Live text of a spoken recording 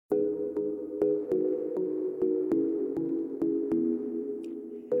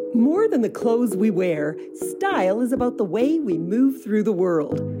More than the clothes we wear, style is about the way we move through the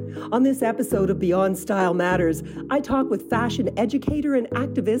world. On this episode of Beyond Style Matters, I talk with fashion educator and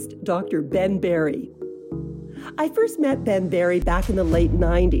activist Dr. Ben Berry. I first met Ben Berry back in the late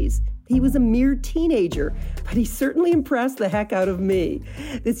 90s. He was a mere teenager, but he certainly impressed the heck out of me.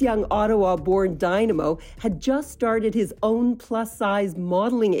 This young Ottawa-born dynamo had just started his own plus-size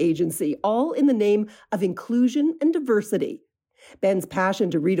modeling agency, all in the name of inclusion and diversity. Ben's passion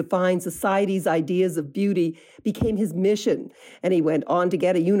to redefine society's ideas of beauty became his mission, and he went on to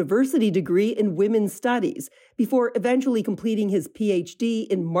get a university degree in women's studies before eventually completing his PhD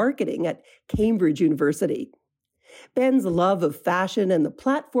in marketing at Cambridge University. Ben's love of fashion and the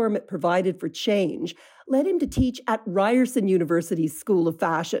platform it provided for change led him to teach at Ryerson University's School of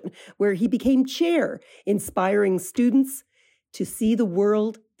Fashion, where he became chair, inspiring students to see the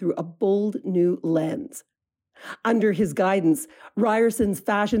world through a bold new lens. Under his guidance, Ryerson's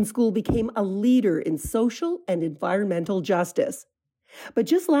fashion school became a leader in social and environmental justice. But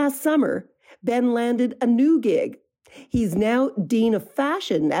just last summer, Ben landed a new gig. He's now Dean of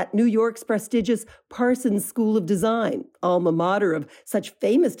Fashion at New York's prestigious Parsons School of Design, alma mater of such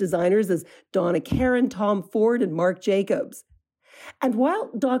famous designers as Donna Karan, Tom Ford, and Marc Jacobs. And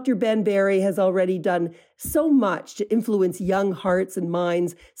while Dr. Ben Berry has already done so much to influence young hearts and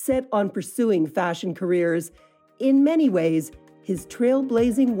minds set on pursuing fashion careers, in many ways, his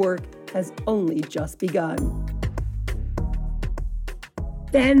trailblazing work has only just begun.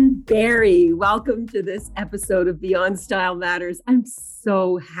 Ben Berry, welcome to this episode of Beyond Style Matters. I'm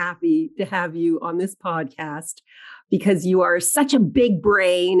so happy to have you on this podcast because you are such a big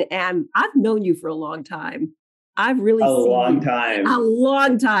brain, and I've known you for a long time. I've really a long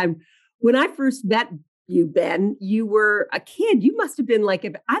time. When I first met you, Ben, you were a kid. You must have been I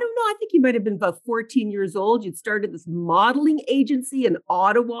don't know, I think you might have been about 14 years old. You'd started this modeling agency in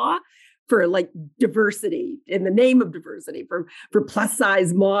Ottawa for diversity, in the name of diversity, for plus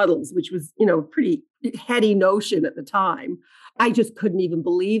size models, which was, a pretty heady notion at the time. I just couldn't even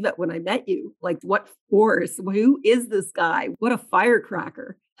believe it when I met you. What force? Who is this guy? What a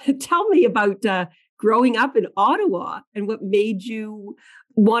firecracker. Tell me about growing up in Ottawa and what made you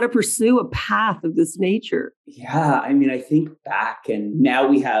want to pursue a path of this nature. Yeah, I think back, and now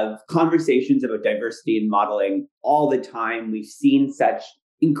we have conversations about diversity in modeling all the time. We've seen such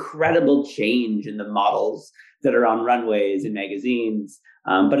incredible change in the models that are on runways and magazines.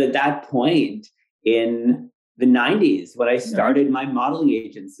 But at that point in the 90s, when I started my modeling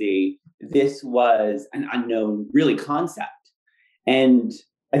agency, this was an unknown, really, concept. And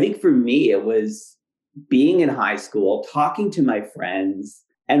I think for me, it was being in high school, talking to my friends,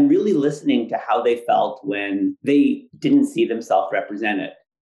 and really listening to how they felt when they didn't see themselves represented.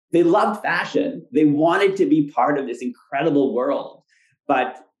 They loved fashion. They wanted to be part of this incredible world,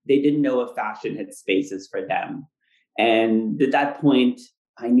 but they didn't know if fashion had spaces for them. And at that point,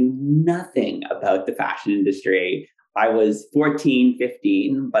 I knew nothing about the fashion industry. I was 14,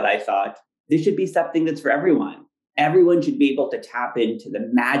 15, but I thought this should be something that's for everyone. Everyone should be able to tap into the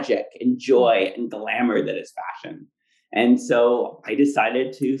magic and joy and glamour that is fashion. And so I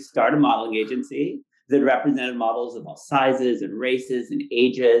decided to start a modeling agency that represented models of all sizes and races and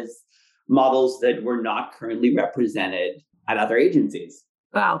ages, models that were not currently represented at other agencies.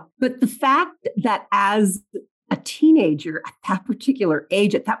 Wow. But the fact that as a teenager at that particular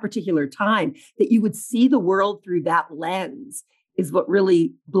age, at that particular time, that you would see the world through that lens is what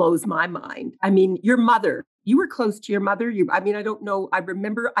really blows my mind. Your mother, you were close to your mother. I don't know. I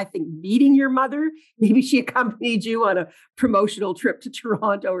remember, I think, meeting your mother. Maybe she accompanied you on a promotional trip to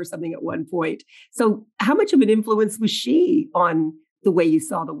Toronto or something at one point. So how much of an influence was she on the way you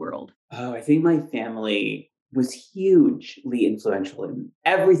saw the world? Oh, I think my family was hugely influential in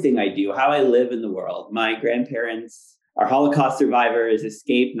everything I do, how I live in the world. My grandparents are Holocaust survivors,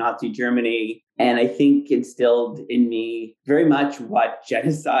 escaped Nazi Germany, and I think instilled in me very much what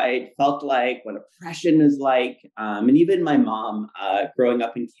genocide felt like, what oppression is like. And even my mom, growing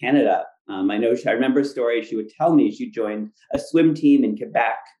up in Canada, I remember a story she would tell me. She joined a swim team in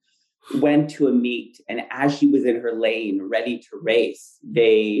Quebec, went to a meet, and as she was in her lane, ready to race,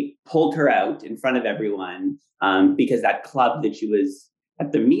 they pulled her out in front of everyone because that club that she was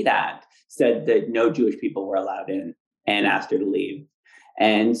at the meet at said that no Jewish people were allowed in, and asked her to leave.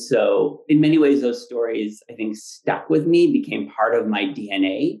 And so in many ways, those stories, I think, stuck with me, became part of my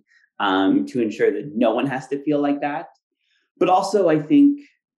DNA to ensure that no one has to feel like that. But also, I think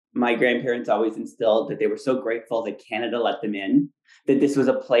my grandparents always instilled that they were so grateful that Canada let them in, that this was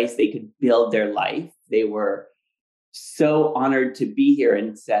a place they could build their life. They were so honored to be here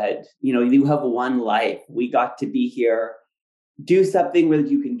and said, you have one life. We got to be here do something where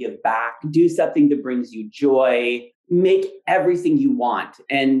you can give back, do something that brings you joy, make everything you want.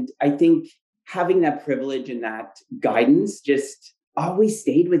 And I think having that privilege and that guidance just always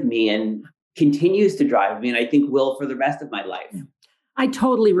stayed with me and continues to drive me. And I think will for the rest of my life. I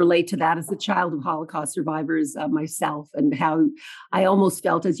totally relate to that as a child of Holocaust survivors myself, and how I almost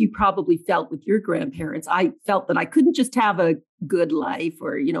felt, as you probably felt with your grandparents, I felt that I couldn't just have a good life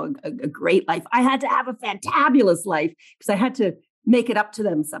or, a great life. I had to have a fantabulous life because I had to make it up to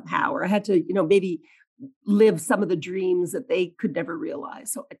them somehow, or I had to, maybe live some of the dreams that they could never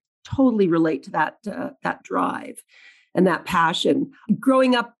realize. So I totally relate to that drive and that passion.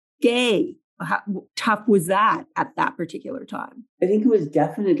 Growing up gay, how tough was that at that particular time? I think it was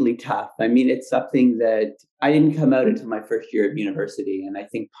definitely tough. I mean, it's something that I didn't come out until my first year of university. And I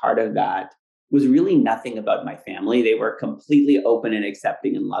think part of that was really nothing about my family. They were completely open and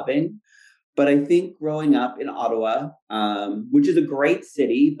accepting and loving. But I think growing up in Ottawa, which is a great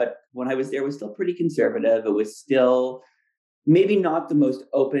city, but when I was there, it was still pretty conservative. It was still maybe not the most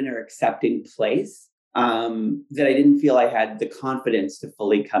open or accepting place, that I didn't feel I had the confidence to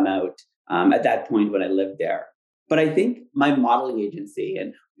fully come out at that point when I lived there. But I think my modeling agency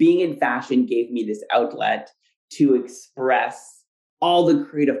and being in fashion gave me this outlet to express all the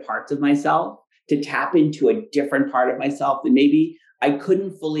creative parts of myself, to tap into a different part of myself that maybe I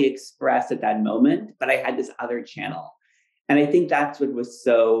couldn't fully express at that moment, but I had this other channel. And I think that's what was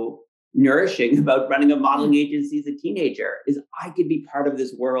so nourishing about running a modeling agency as a teenager, is I could be part of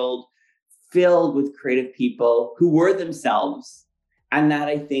this world filled with creative people who were themselves. And that,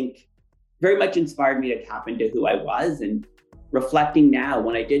 I think, very much inspired me to tap into who I was. And reflecting now,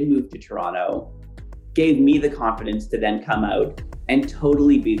 when I did move to Toronto, gave me the confidence to then come out and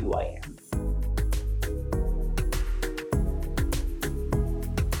totally be who I am.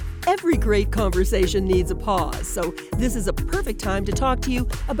 Every great conversation needs a pause, so this is a perfect time to talk to you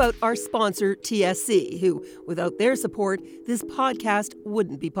about our sponsor, TSC, who, without their support, this podcast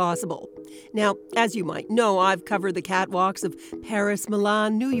wouldn't be possible. Now, as you might know, I've covered the catwalks of Paris,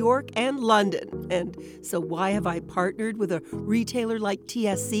 Milan, New York, and London. And so why have I partnered with a retailer like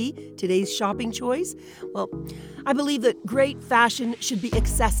TSC, today's shopping choice? Well, I believe that great fashion should be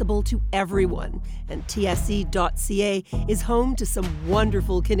accessible to everyone. And TSC.ca is home to some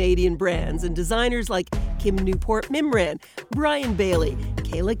wonderful Canadian brands and designers like Kim Newport-Mimran, Brian Bailey,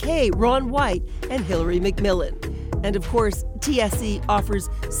 Kayla Kay, Ron White, and Hilary McMillan. And of course, TSC offers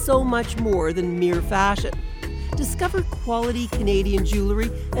so much more than mere fashion. Discover quality Canadian jewelry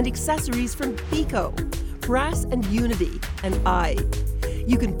and accessories from Pico, Brass and Unity, and I.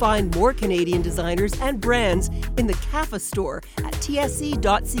 You can find more Canadian designers and brands in the CAFA store at tsc.ca/CAFA.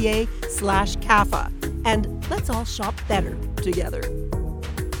 And let's all shop better together.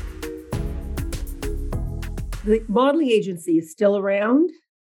 The modeling agency is still around?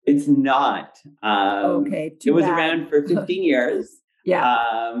 It's not. Okay, it was around for 15 years.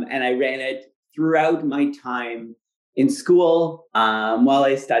 Yeah. And I ran it throughout my time in school. While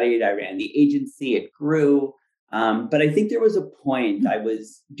I studied, I ran the agency. It grew. But I think there was a point I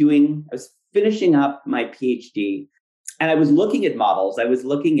was finishing up my PhD, and I was looking at models. I was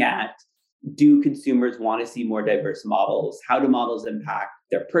looking at, do consumers want to see more diverse models? How do models impact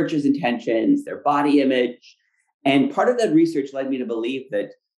their purchase intentions, their body image? And part of that research led me to believe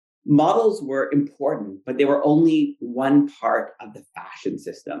that models were important, but they were only one part of the fashion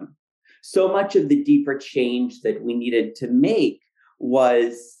system. So much of the deeper change that we needed to make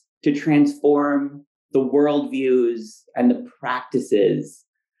was to transform the worldviews and the practices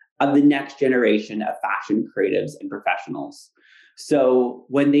of the next generation of fashion creatives and professionals. So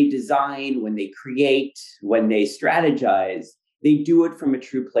when they design, when they create, when they strategize, they do it from a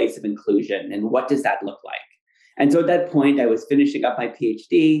true place of inclusion. And what does that look like? And so at that point, I was finishing up my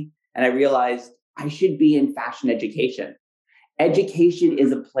PhD, and I realized I should be in fashion education. Education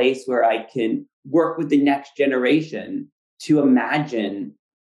is a place where I can work with the next generation to imagine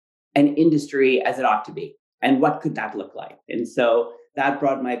an industry as it ought to be. And what could that look like? And so that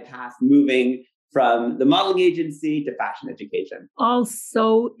brought my path moving from the modeling agency to fashion education. All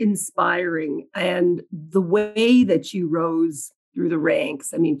so inspiring. And the way that you rose through the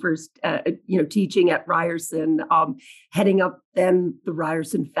ranks. I mean, first, teaching at Ryerson, heading up then the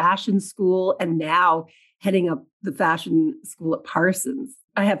Ryerson Fashion School, and now heading up the fashion school at Parsons.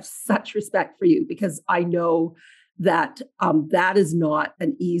 I have such respect for you because I know that that is not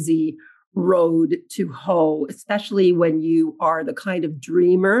an easy road to hoe, especially when you are the kind of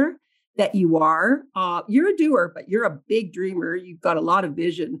dreamer that you are. You're a doer, but you're a big dreamer. You've got a lot of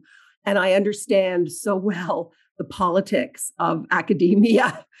vision. And I understand so well the politics of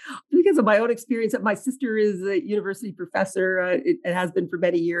academia because of my own experience. My sister is a university professor. It has been for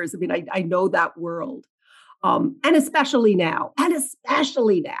many years. I mean, I know that world. And especially now. I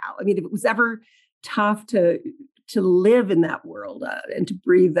mean, if it was ever tough to live in that world and to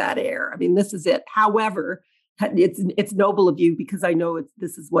breathe that air, I mean, this is it. However, it's noble of you because I know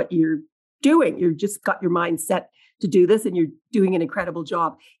this is what you're doing. You've just got your mind set to do this and you're doing an incredible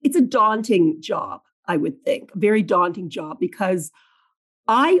job. It's a daunting job, I would think, a very daunting job because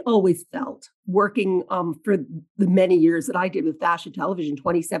I always felt working for the many years that I did with Fashion Television,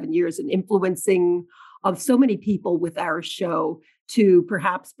 27 years, and influencing of so many people with our show to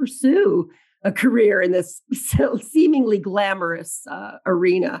perhaps pursue a career in this seemingly glamorous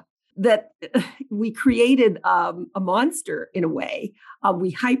arena, that we created a monster in a way.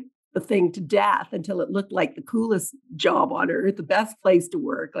 We hyped the thing to death until it looked like the coolest job on earth, the best place to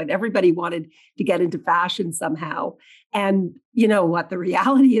work. Like everybody wanted to get into fashion somehow. And you know what? The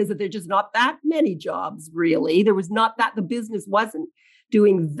reality is that there's just not that many jobs, really. There was not that, the business wasn't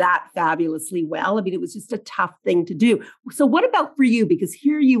doing that fabulously well. I mean, it was just a tough thing to do. So what about for you? Because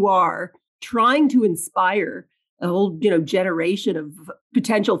here you are trying to inspire a whole, generation of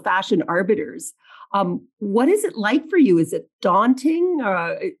potential fashion arbiters. What is it like for you? Is it daunting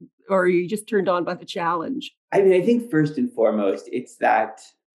or are you just turned on by the challenge? I mean, I think first and foremost, it's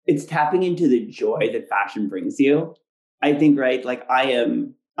tapping into the joy that fashion brings you. I think, right? Like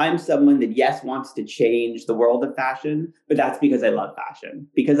I'm someone that, yes, wants to change the world of fashion, but that's because I love fashion,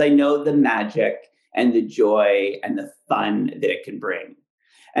 because I know the magic and the joy and the fun that it can bring.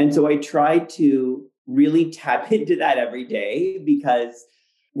 And so I try to really tap into that every day, because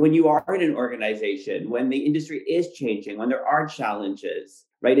when you are in an organization, when the industry is changing, when there are challenges,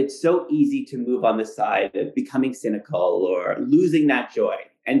 right, it's so easy to move on the side of becoming cynical or losing that joy.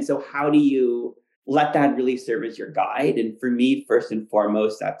 And so how do you let that really serve as your guide? And for me, first and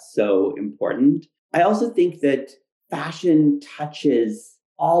foremost, that's so important. I also think that fashion touches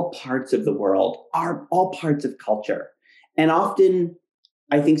all parts of the world, all parts of culture. And often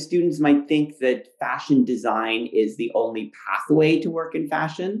I think students might think that fashion design is the only pathway to work in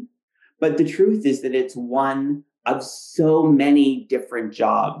fashion. But the truth is that it's one of so many different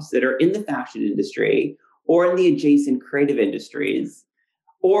jobs that are in the fashion industry or in the adjacent creative industries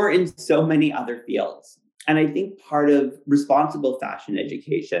or in so many other fields. And I think part of responsible fashion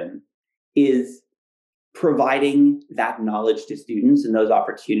education is providing that knowledge to students and those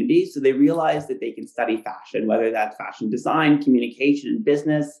opportunities so they realize that they can study fashion, whether that's fashion design, communication, and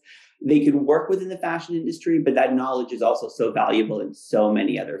business. They can work within the fashion industry, but that knowledge is also so valuable in so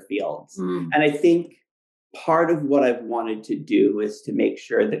many other fields. And I think part of what I've wanted to do is to make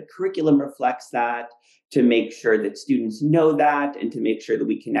sure that curriculum reflects that, to make sure that students know that, and to make sure that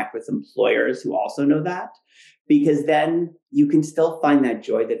we connect with employers who also know that. Because then you can still find that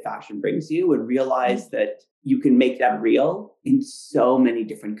joy that fashion brings you and realize that you can make that real in so many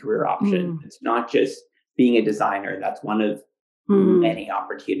different career options. It's not just being a designer. That's one of many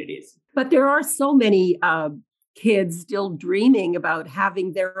opportunities. But there are so many kids still dreaming about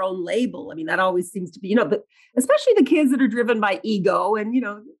having their own label. I mean, that always seems to be, but especially the kids that are driven by ego, and,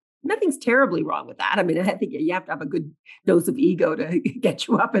 nothing's terribly wrong with that. I mean, I think you have to have a good dose of ego to get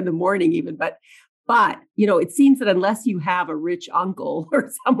you up in the morning even, But, it seems that unless you have a rich uncle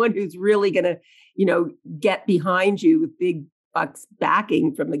or someone who's really going to, get behind you with big bucks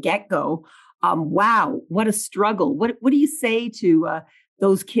backing from the get-go, wow, what a struggle. What do you say to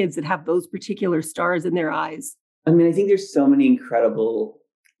those kids that have those particular stars in their eyes? I mean, I think there's so many incredible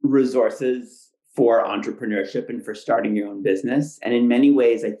resources for entrepreneurship and for starting your own business. And in many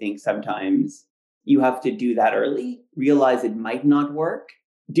ways, I think sometimes you have to do that early, realize it might not work,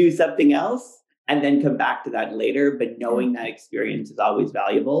 do something else, and then come back to that later. But knowing that experience is always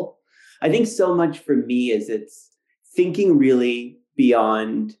valuable. I think so much for me is it's thinking really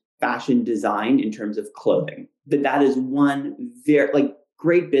beyond fashion design in terms of clothing. That is one very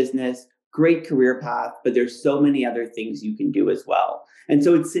great business, great career path, but there's so many other things you can do as well. And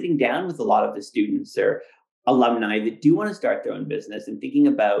so it's sitting down with a lot of the students or alumni that do want to start their own business and thinking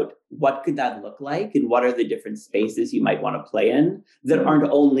about what could that look like and what are the different spaces you might want to play in that aren't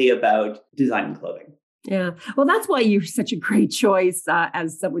only about designing clothing. Yeah. Well, that's why you're such a great choice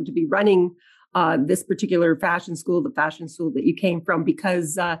as someone to be running this particular fashion school, the fashion school that you came from,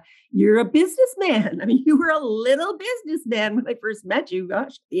 because you're a businessman. I mean, you were a little businessman when I first met you.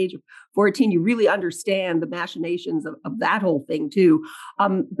 Gosh, at the age of 14, you really understand the machinations of that whole thing too.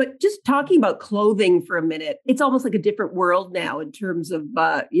 But just talking about clothing for a minute, it's almost like a different world now in terms of,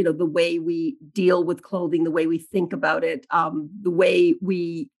 the way we deal with clothing, the way we think about it, the way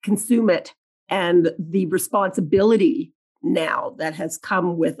we consume it. and the responsibility now that has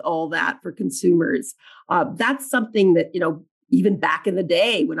come with all that for consumers. That's something that, even back in the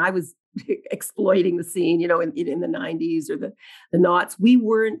day when I was exploiting the scene, in the 90s or the noughts, we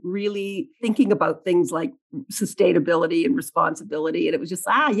weren't really thinking about things like sustainability and responsibility. And it was just,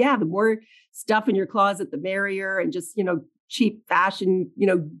 the more stuff in your closet, the merrier, and just, cheap fashion,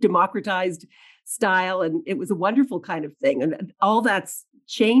 democratized style. And it was a wonderful kind of thing. And all that's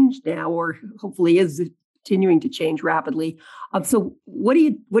changed now, or hopefully is continuing to change rapidly. So what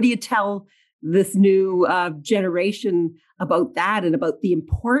do you tell this new generation about that, and about the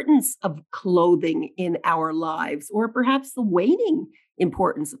importance of clothing in our lives, or perhaps the waning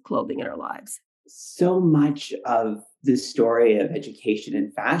importance of clothing in our lives? So much of the story of education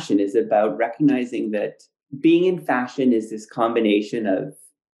and fashion is about recognizing that being in fashion is this combination of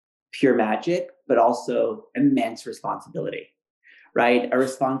pure magic, but also immense responsibility, right? A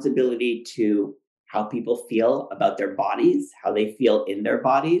responsibility to how people feel about their bodies, how they feel in their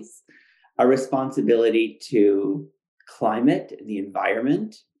bodies, a responsibility to climate, the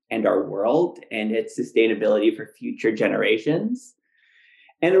environment, and our world and its sustainability for future generations,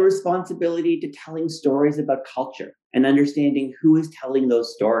 and a responsibility to telling stories about culture and understanding who is telling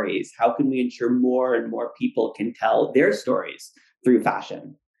those stories. How can we ensure more and more people can tell their stories through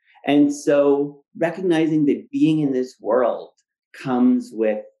fashion? And so recognizing that being in this world comes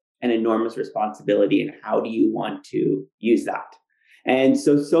with an enormous responsibility, and how do you want to use that? And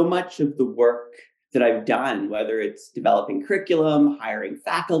so much of the work that I've done, whether it's developing curriculum, hiring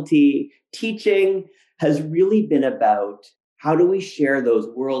faculty, teaching, has really been about how do we share those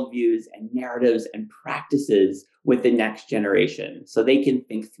worldviews and narratives and practices with the next generation so they can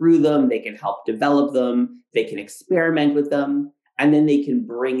think through them, they can help develop them, they can experiment with them, and then they can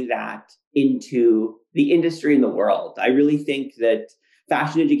bring that into the industry and the world. I really think that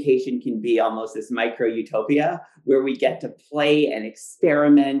fashion education can be almost this micro utopia where we get to play and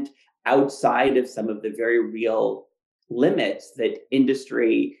experiment outside of some of the very real limits that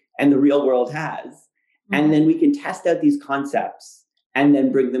industry and the real world has. Mm-hmm. And then we can test out these concepts and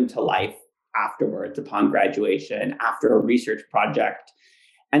then bring them to life afterwards upon graduation, after a research project.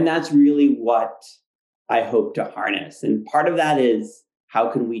 And that's really what I hope to harness. And part of that is, how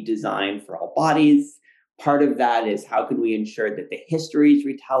can we design for all bodies? Part of that is, how can we ensure that the histories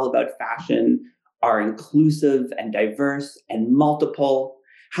we tell about fashion are inclusive and diverse and multiple?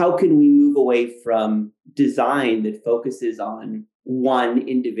 How can we move away from design that focuses on one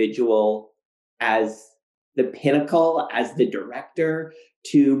individual as the pinnacle, as the director,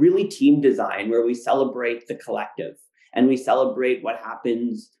 to really team design, where we celebrate the collective and we celebrate what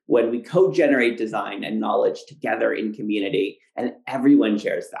happens when we co-generate design and knowledge together in community, and everyone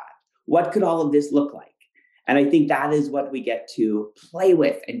shares that? What could all of this look like? And I think that is what we get to play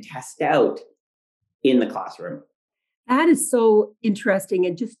with and test out in the classroom. That is so interesting.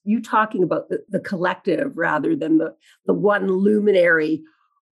 And just you talking about the collective rather than the one luminary,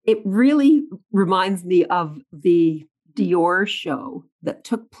 it really reminds me of the Dior show that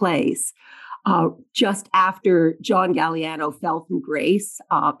took place just after John Galliano fell from grace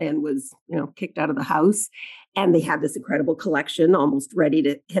and was, kicked out of the house. And they had this incredible collection almost ready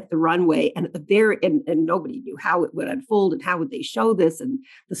to hit the runway. And and nobody knew how it would unfold and how would they show this. And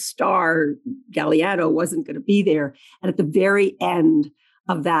the star Galliano wasn't going to be there. And at the very end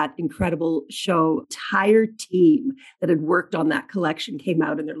of that incredible show, entire team that had worked on that collection came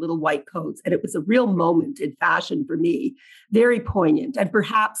out in their little white coats. And it was a real moment in fashion for me, very poignant, and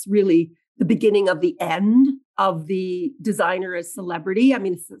perhaps really the beginning of the end of the designer as celebrity. I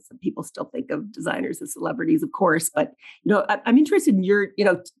mean, some people still think of designers as celebrities, of course, but I'm interested in your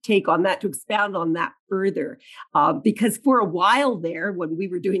take on that, to expound on that further, because for a while there, when we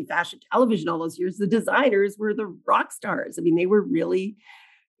were doing fashion television all those years, the designers were the rock stars. I mean, they were really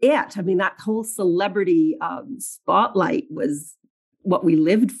it. I mean, that whole celebrity spotlight was what we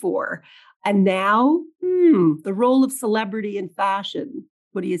lived for. And now, the role of celebrity in fashion.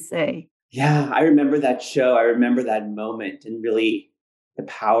 What do you say? Yeah, I remember that show. I remember that moment, and really the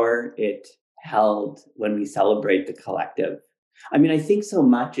power it held when we celebrate the collective. I mean, I think so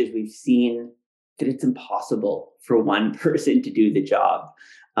much as we've seen that it's impossible for one person to do the job,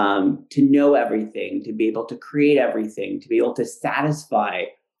 to know everything, to be able to create everything, to be able to satisfy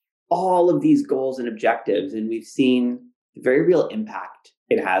all of these goals and objectives. And we've seen the very real impact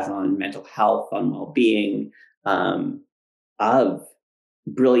it has on mental health, on well-being of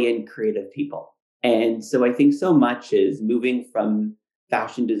brilliant, creative people. And so I think so much is moving from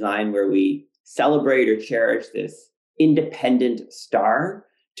fashion design, where we celebrate or cherish this independent star,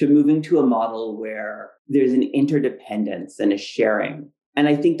 to moving to a model where there's an interdependence and a sharing And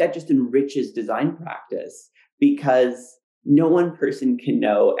I think that just enriches design practice because no one person can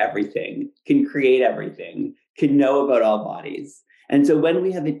know everything, can create everything, can know about all bodies. And so when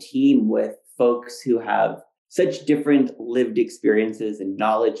we have a team with folks who have such different lived experiences and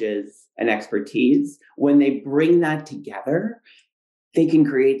knowledges and expertise, when they bring that together, they can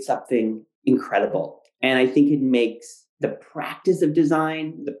create something incredible. And I think it makes the practice of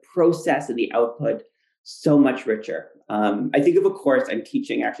design, the process and the output so much richer. I think of a course I'm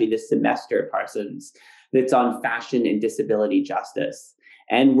teaching actually this semester at Parsons that's on fashion and disability justice.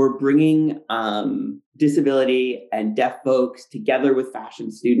 And we're bringing disability and deaf folks together with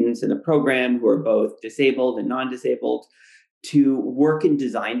fashion students in the program who are both disabled and non-disabled to work in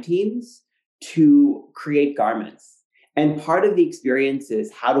design teams to create garments. And part of the experience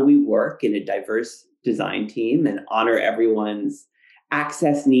is how do we work in a diverse design team and honor everyone's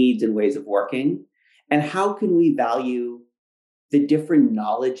access needs and ways of working? And how can we value the different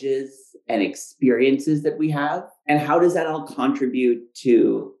knowledges and experiences that we have? And how does that all contribute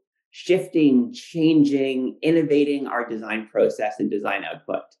to shifting, changing, innovating our design process and design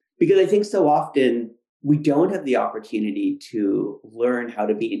output? Because I think so often we don't have the opportunity to learn how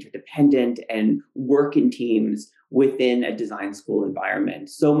to be interdependent and work in teams within a design school environment.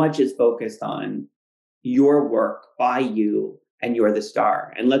 So much is focused on your work by you and you're the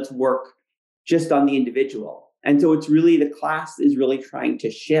star. And let's work just on the individual. And so it's really, the class is really trying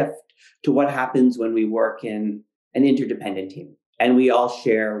to shift to what happens when we work in an interdependent team. And we all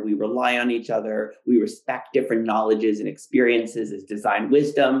share, we rely on each other, we respect different knowledges and experiences as design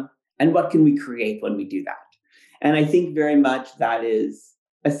wisdom. And what can we create when we do that? And I think very much that is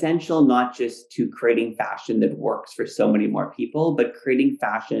essential, not just to creating fashion that works for so many more people, but creating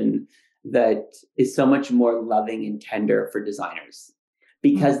fashion that is so much more loving and tender for designers.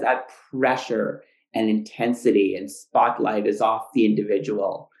 Because that pressure and intensity and spotlight is off the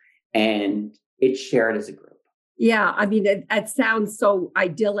individual and it's shared as a group. Yeah, I mean, it sounds so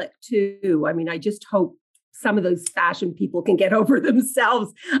idyllic too. I mean, I just hope some of those fashion people can get over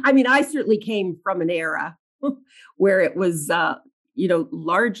themselves. I mean, I certainly came from an era where it was,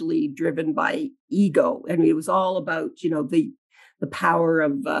 largely driven by ego. I mean, it was all about, the power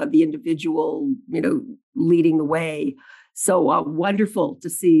of the individual, leading the way. So wonderful to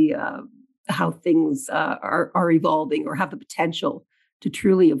see how things are evolving or have the potential to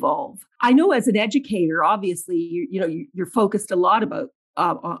truly evolve. I know as an educator, obviously, you're focused a lot about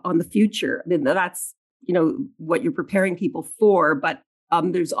on the future. I mean, that's, what you're preparing people for. But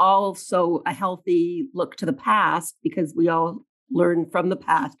there's also a healthy look to the past because we all learn from the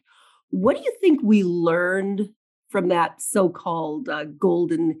past. What do you think we learned from that so-called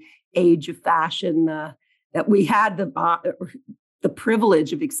golden age of fashion that we had the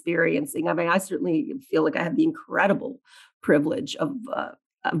privilege of experiencing? I mean, I certainly feel like I had the incredible privilege of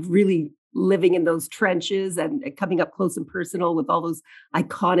really living in those trenches and coming up close and personal with all those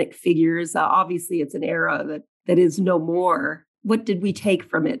iconic figures. Obviously, it's an era that is no more. What did we take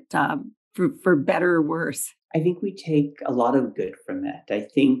from it, for better or worse? I think we take a lot of good from it. I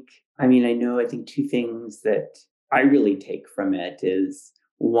think two things that I really take from it is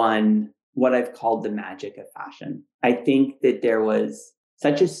one, what I've called the magic of fashion. I think that there was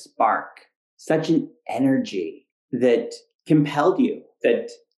such a spark, such an energy that compelled you, that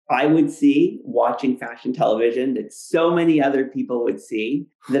I would see watching fashion television, that so many other people would see,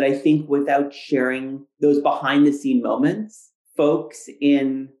 that I think without sharing those behind the scene moments, folks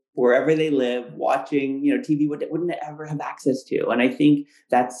in wherever they live watching, TV wouldn't ever have access to. And I think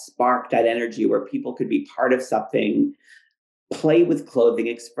that sparked that energy where people could be part of something, play with clothing,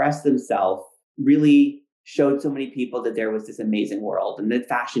 express themselves, really showed so many people that there was this amazing world and that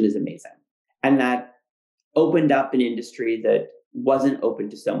fashion is amazing. And that opened up an industry that wasn't open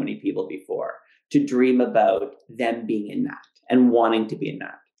to so many people before, to dream about them being in that and wanting to be in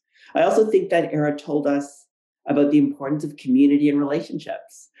that. I also think that era told us about the importance of community and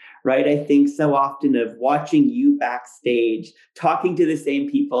relationships, right? I think so often of watching you backstage, talking to the same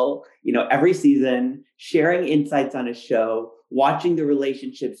people, every season, sharing insights on a show, watching the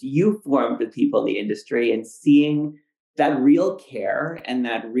relationships you formed with people in the industry and seeing that real care and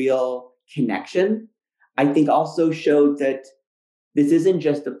that real connection, I think also showed that this isn't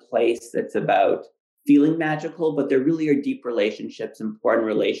just a place that's about feeling magical, but there really are deep relationships, important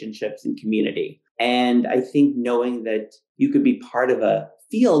relationships and community. And I think knowing that you could be part of a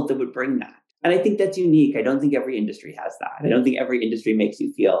field that would bring that. And I think that's unique. I don't think every industry has that. I don't think every industry makes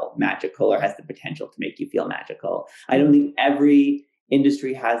you feel magical or has the potential to make you feel magical. I don't think every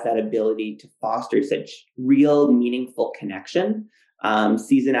industry has that ability to foster such real, meaningful connection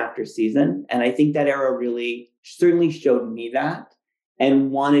season after season. And I think that era really certainly showed me that.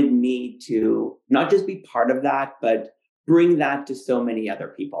 and wanted me to not just be part of that, but bring that to so many other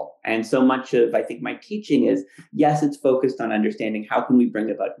people. And so much of, I think, my teaching is, yes, it's focused on understanding how can we bring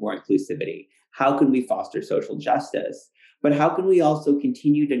about more inclusivity? How can we foster social justice? But how can we also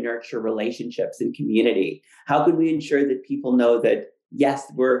continue to nurture relationships and community? How can we ensure that people know that,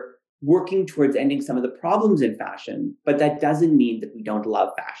 yes, we're working towards ending some of the problems in fashion, but that doesn't mean that we don't love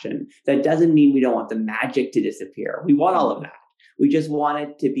fashion. That doesn't mean we don't want the magic to disappear. We want all of that. We just want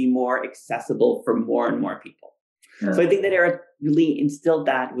it to be more accessible for more and more people. So I think that Eric really instilled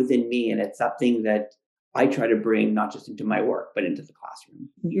that within me, and it's something that I try to bring not just into my work, but into the classroom.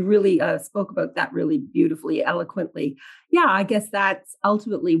 You really spoke about that really beautifully, eloquently. Yeah, I guess that's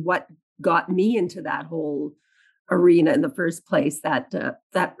ultimately what got me into that whole arena in the first place, that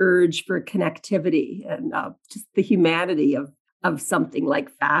urge for connectivity and just the humanity of something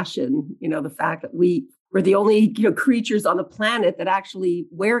like fashion. The fact that we're the only creatures on the planet that actually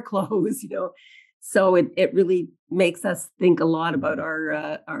wear clothes. So it really makes us think a lot about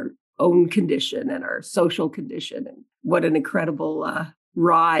our own condition and our social condition, and what an incredible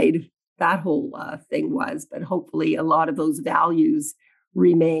ride that whole thing was. But hopefully a lot of those values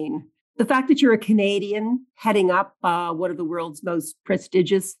remain. The fact that you're a Canadian heading up one of the world's most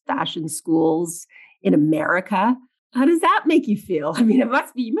prestigious fashion schools in America, how does that make you feel? I mean,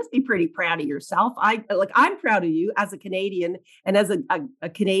 you must be pretty proud of yourself. I'm proud of you as a Canadian and as a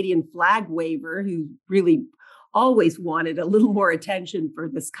Canadian flag waver who really always wanted a little more attention for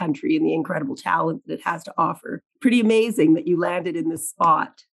this country and the incredible talent that it has to offer. Pretty amazing that you landed in this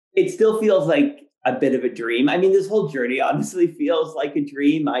spot. It still feels like a bit of a dream. I mean, this whole journey honestly feels like a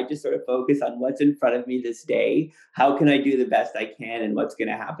dream. I just sort of focus on what's in front of me this day. How can I do the best I can, and what's going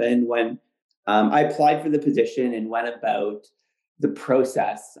to happen when I applied for the position and went about the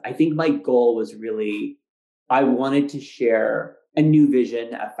process. I think my goal was really, I wanted to share a new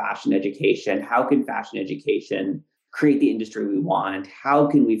vision of fashion education. How can fashion education create the industry we want? How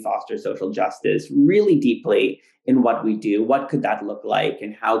can we foster social justice really deeply in what we do? What could that look like?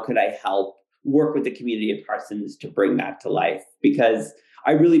 And how could I help work with the community of Parsons to bring that to life? Because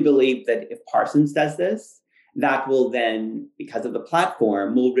I really believe that if Parsons does this, that will then, because of the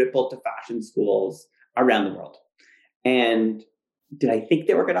platform, will ripple to fashion schools around the world. And did I think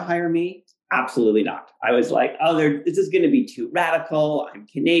they were going to hire me? Absolutely not. I was like, this is going to be too radical. I'm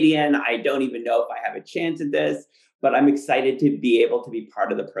Canadian. I don't even know if I have a chance at this, but I'm excited to be able to be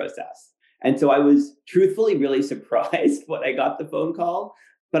part of the process. And so I was truthfully really surprised when I got the phone call,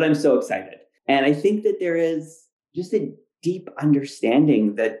 but I'm so excited. And I think that there is just a deep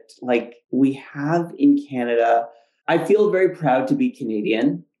understanding that we have in Canada. I feel very proud to be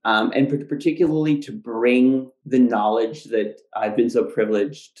Canadian, and particularly to bring the knowledge that I've been so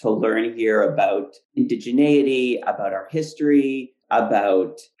privileged to learn here about indigeneity, about our history,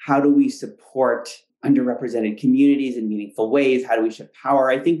 about how do we support underrepresented communities in meaningful ways? How do we shift power?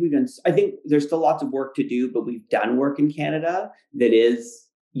 I think there's still lots of work to do, but we've done work in Canada that is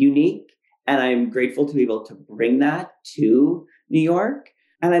unique. And I'm grateful to be able to bring that to New York.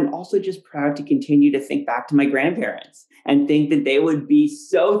 And I'm also just proud to continue to think back to my grandparents and think that they would be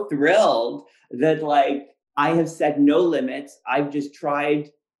so thrilled that I have set no limits. I've just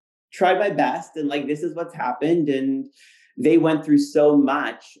tried my best, and this is what's happened. And they went through so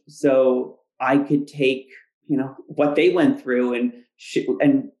much, so I could take what they went through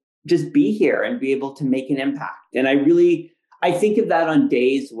and just be here and be able to make an impact. And I think of that on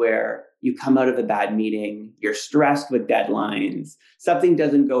days where you come out of a bad meeting, you're stressed with deadlines, something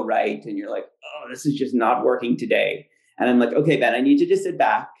doesn't go right, and you're like, oh, this is just not working today. And I'm like, okay, Ben, I need to just sit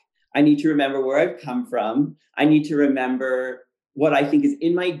back. I need to remember where I've come from. I need to remember what I think is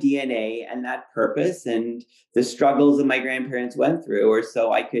in my DNA and that purpose and the struggles that my grandparents went through, or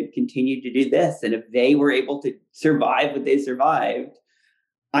so I could continue to do this. And if they were able to survive what they survived,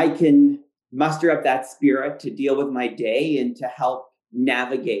 I can muster up that spirit to deal with my day and to help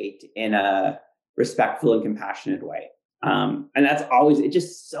navigate in a respectful and compassionate way. And that's it's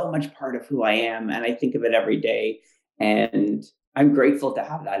just so much part of who I am. And I think of it every day. And I'm grateful to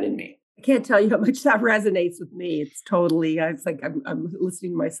have that in me. I can't tell you how much that resonates with me. It's totally, it's like I'm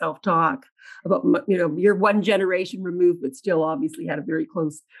listening to myself talk about, you're one generation removed, but still obviously had a very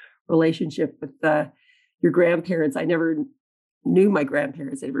close relationship with your grandparents. I never knew my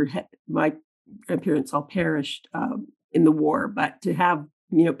grandparents. My grandparents all perished in the war, but to have,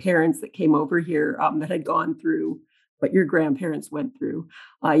 parents that came over here that had gone through what your grandparents went through.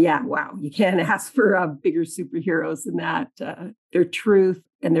 Wow. You can't ask for bigger superheroes than that. Their truth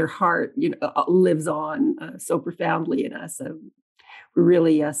and their heart, lives on so profoundly in us. We're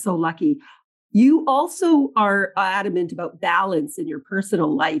really so lucky. You also are adamant about balance in your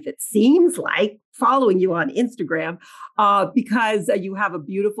personal life. It seems like, following you on Instagram, because you have a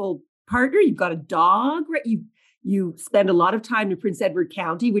beautiful partner, you've got a dog, right? You spend a lot of time in Prince Edward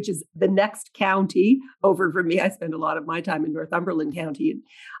County, which is the next county over from me. I spend a lot of my time in Northumberland County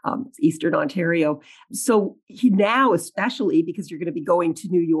in Eastern Ontario. So now, especially because you're going to be going to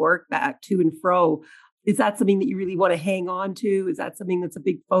New York, back to and fro, is that something that you really want to hang on to? Is that something that's a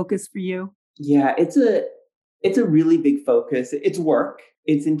big focus for you? Yeah, it's a really big focus. It's work.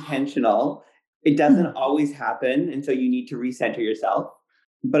 It's intentional. It doesn't always happen, and so you need to recenter yourself.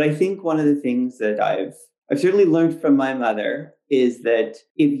 But I think one of the things that I've certainly learned from my mother is that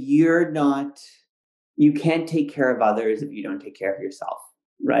if you can't take care of others if you don't take care of yourself,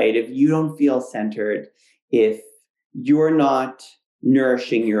 right? If you don't feel centered, if you're not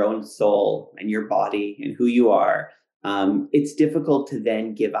nourishing your own soul and your body and who you are, it's difficult to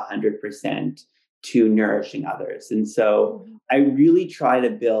then give 100% to nourishing others. And so I really try to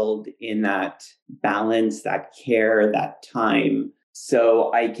build in that balance, that care, that time,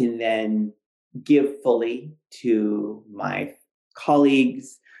 so I can then give fully to my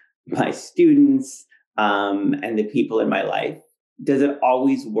colleagues, my students, and the people in my life. Does it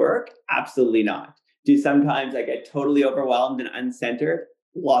always work? Absolutely not. Do sometimes I get totally overwhelmed and uncentered?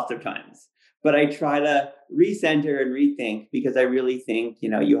 Lots of times. But I try to recenter and rethink, because I really think,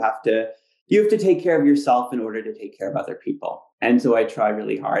 you have to take care of yourself in order to take care of other people. And so I try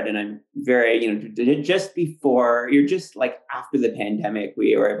really hard. And I'm very, just after the pandemic,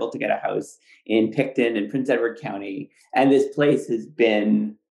 we were able to get a house in Picton in Prince Edward County. And this place has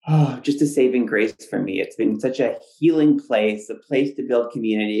been just a saving grace for me. It's been such a healing place, a place to build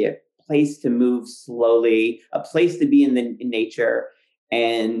community, a place to move slowly, a place to be in nature.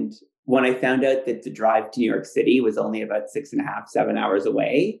 And when I found out that the drive to New York City was only about 6.5, 7 hours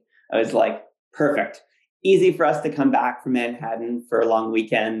away, I was like, perfect. Easy for us to come back from Manhattan for long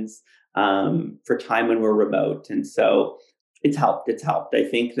weekends, for time when we're remote. And so it's helped. I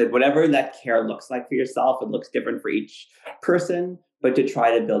think that whatever that care looks like for yourself, it looks different for each person, but to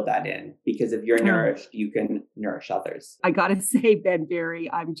try to build that in, because if you're nourished, you can nourish others. I got to say, Ben Berry,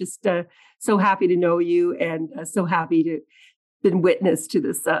 I'm just so happy to know you, and so happy to been witness to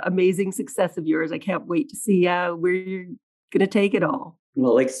this amazing success of yours. I can't wait to see where you're going to take it all.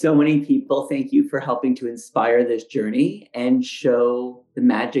 Well, like so many people, thank you for helping to inspire this journey and show the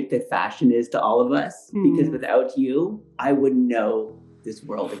magic that fashion is to all of us. Because without you, I wouldn't know this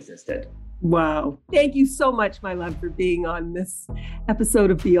world existed. Wow. Thank you so much, my love, for being on this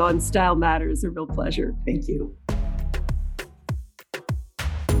episode of Beyond Style Matters. A real pleasure. Thank you.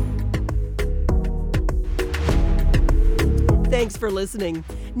 Thanks for listening.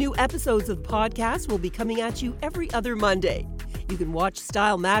 New episodes of the podcast will be coming at you every other Monday. You can watch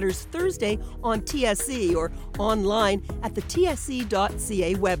Style Matters Thursday on TSC or online at the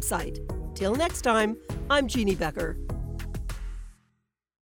tsc.ca website. Till next time, I'm Jeannie Becker.